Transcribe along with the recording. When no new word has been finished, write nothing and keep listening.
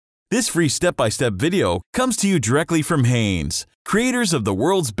This free step-by-step video comes to you directly from Haynes, creators of the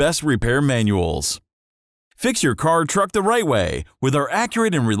world's best repair manuals. Fix your car or truck the right way with our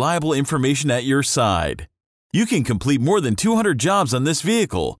accurate and reliable information at your side. You can complete more than 200 jobs on this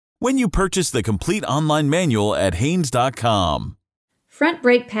vehicle when you purchase the complete online manual at Haynes.com. Front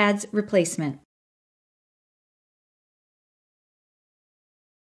brake pads replacement.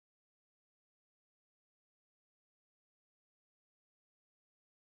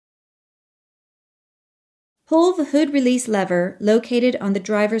 Pull the hood release lever located on the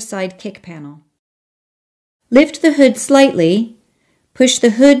driver's side kick panel. Lift the hood slightly, push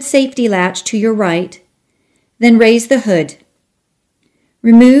the hood safety latch to your right, then raise the hood.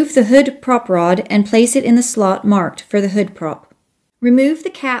 Remove the hood prop rod and place it in the slot marked for the hood prop. Remove the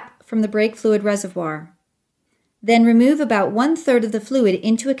cap from the brake fluid reservoir. Then remove about 1/3 of the fluid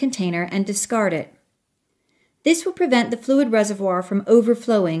into a container and discard it. This will prevent the fluid reservoir from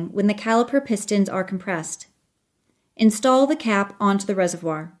overflowing when the caliper pistons are compressed. Install the cap onto the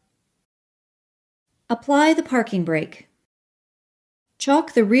reservoir. Apply the parking brake.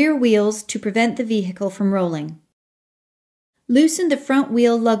 Chock the rear wheels to prevent the vehicle from rolling. Loosen the front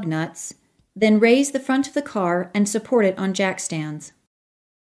wheel lug nuts, then raise the front of the car and support it on jack stands.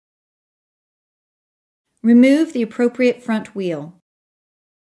 Remove the appropriate front wheel.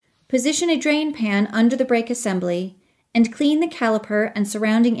 Position a drain pan under the brake assembly and clean the caliper and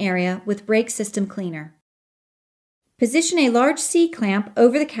surrounding area with brake system cleaner. Position a large C-clamp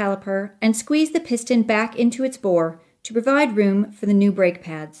over the caliper and squeeze the piston back into its bore to provide room for the new brake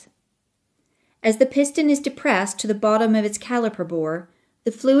pads. As the piston is depressed to the bottom of its caliper bore,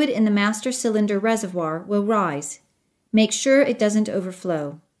 the fluid in the master cylinder reservoir will rise. Make sure it doesn't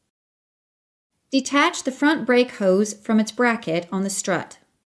overflow. Detach the front brake hose from its bracket on the strut.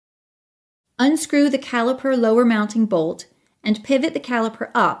 Unscrew the caliper lower mounting bolt and pivot the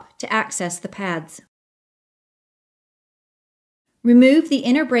caliper up to access the pads. Remove the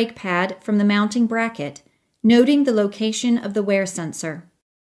inner brake pad from the mounting bracket, noting the location of the wear sensor.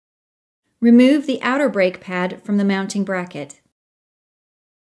 Remove the outer brake pad from the mounting bracket.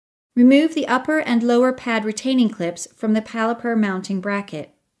 Remove the upper and lower pad retaining clips from the caliper mounting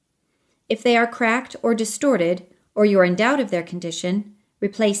bracket. If they are cracked or distorted, or you are in doubt of their condition,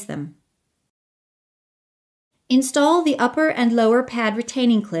 replace them. Install the upper and lower pad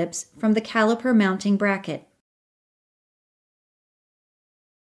retaining clips from the caliper mounting bracket.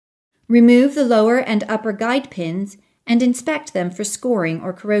 Remove the lower and upper guide pins and inspect them for scoring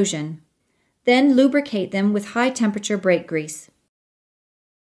or corrosion. Then lubricate them with high-temperature brake grease.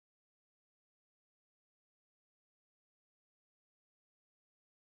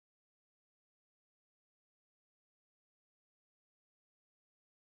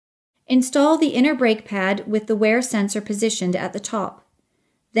 Install the inner brake pad with the wear sensor positioned at the top.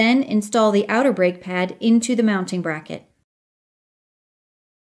 Then install the outer brake pad into the mounting bracket.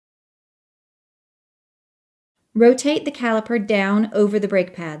 Rotate the caliper down over the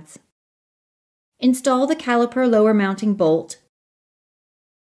brake pads. Install the caliper lower mounting bolt.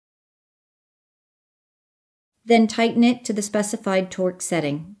 Then tighten it to the specified torque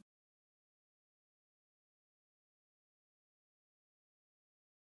setting.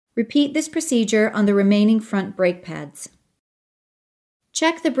 Repeat this procedure on the remaining front brake pads.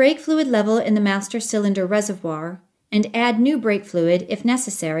 Check the brake fluid level in the master cylinder reservoir and add new brake fluid if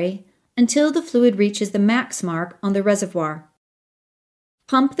necessary until the fluid reaches the max mark on the reservoir.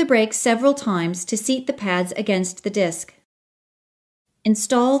 Pump the brakes several times to seat the pads against the disc.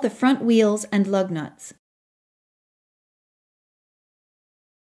 Install the front wheels and lug nuts.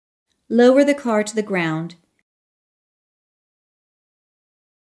 Lower the car to the ground.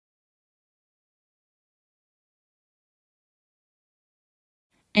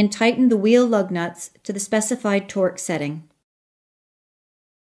 And tighten the wheel lug nuts to the specified torque setting.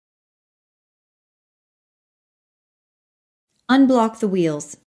 Unblock the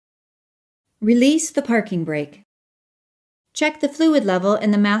wheels. Release the parking brake. Check the fluid level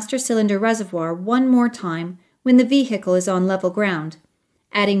in the master cylinder reservoir one more time when the vehicle is on level ground,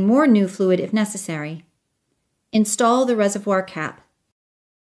 adding more new fluid if necessary. Install the reservoir cap.